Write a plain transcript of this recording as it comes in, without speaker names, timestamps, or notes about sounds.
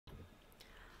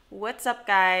What's up,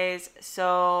 guys?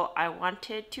 So I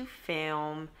wanted to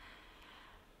film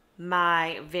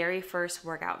my very first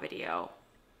workout video.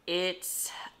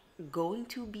 It's going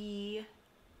to be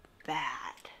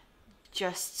bad.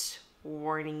 Just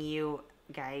warning you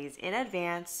guys in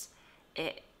advance.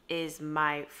 It is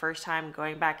my first time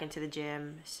going back into the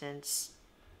gym since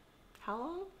how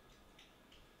long?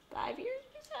 5 years,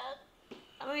 you said?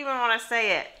 I don't even want to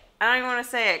say it. I don't even want to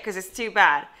say it because it's too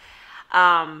bad.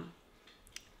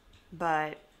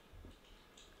 But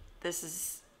this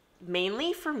is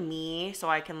mainly for me so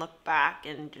I can look back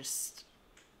and just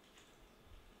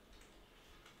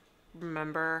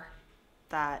remember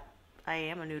that I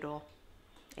am a noodle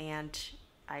and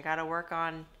I gotta work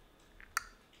on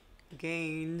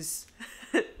gains.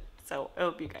 So I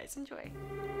hope you guys enjoy.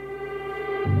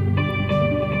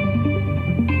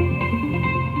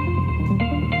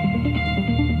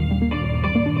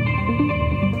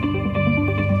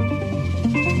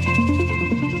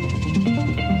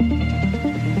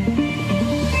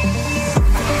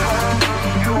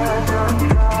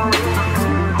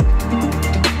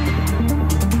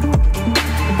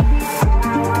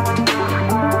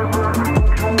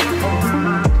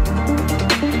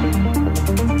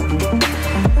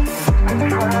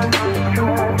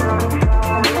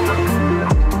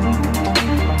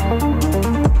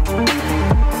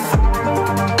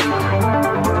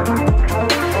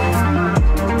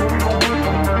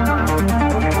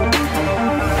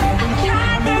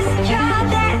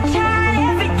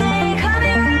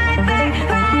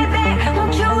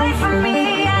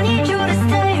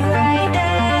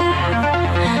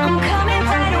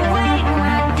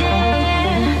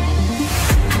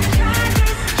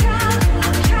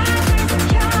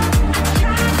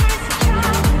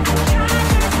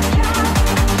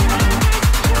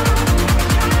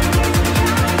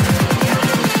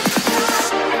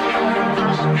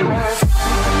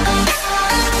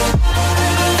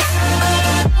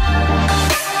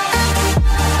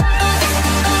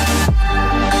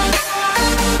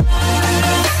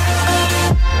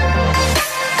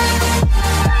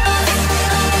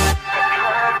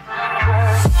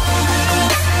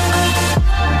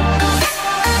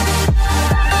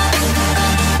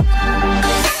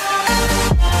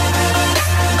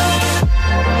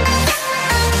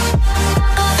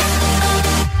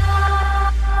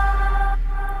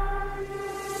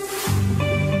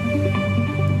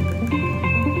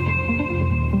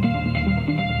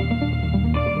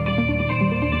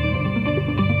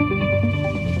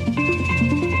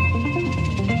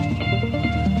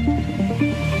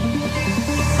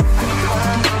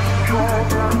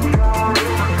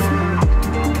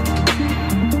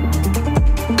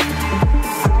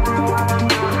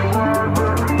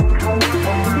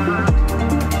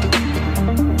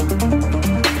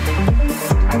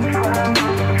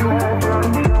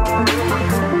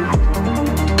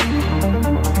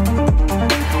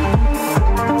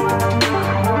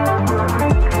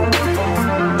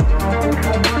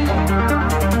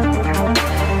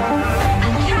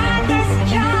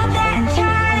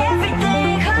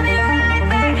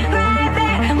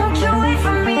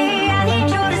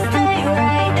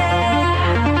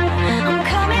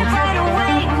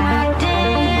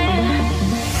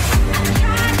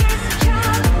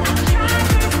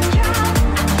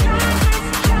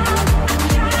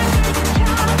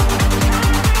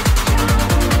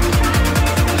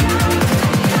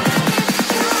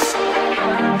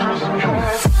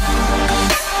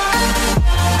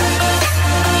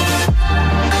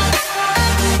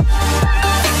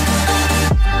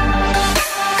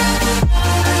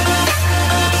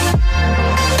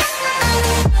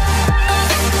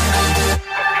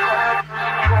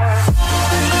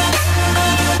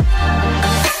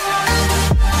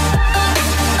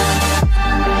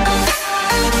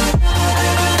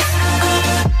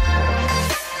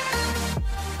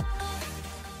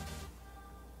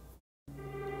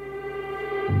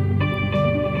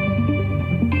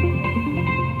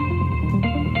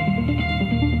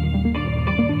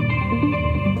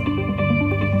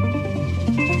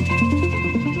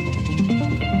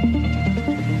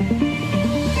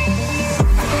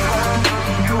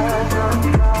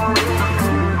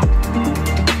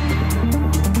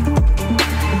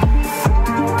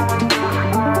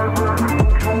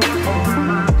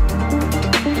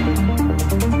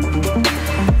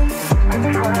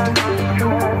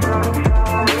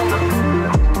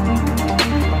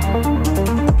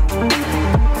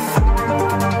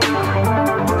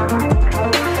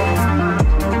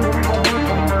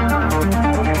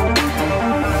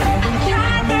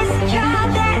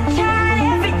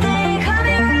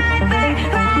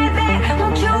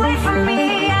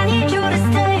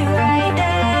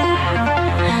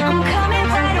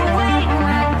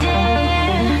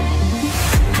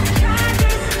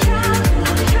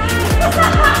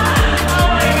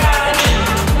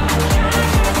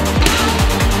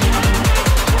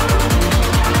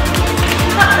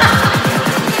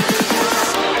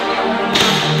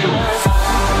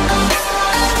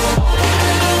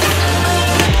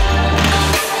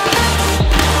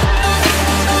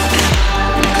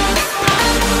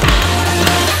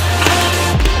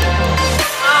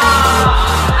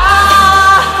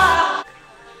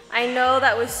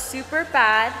 that was super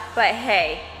bad, but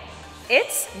hey,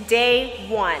 it's day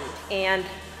 1 and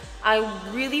I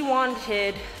really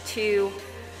wanted to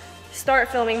start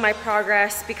filming my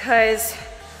progress because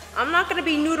I'm not gonna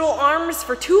be noodle arms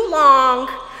for too long.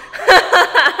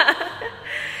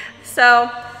 So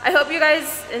I hope you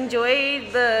guys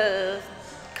enjoyed the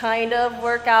kind of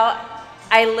workout.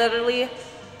 I literally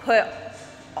put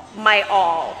my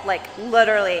all, like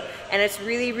literally, and it's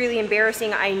really, really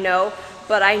embarrassing, I know,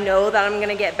 but I know that I'm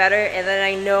gonna get better, and then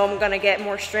I know I'm gonna get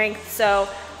more strength. So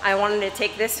I wanted to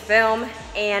take this film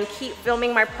and keep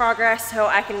filming my progress so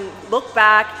I can look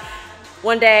back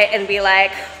one day and be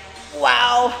like,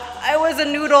 wow, I was a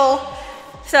noodle.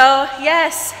 So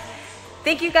yes,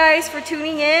 thank you guys for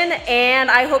tuning in,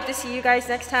 and I hope to see you guys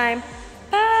next time.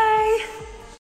 Bye.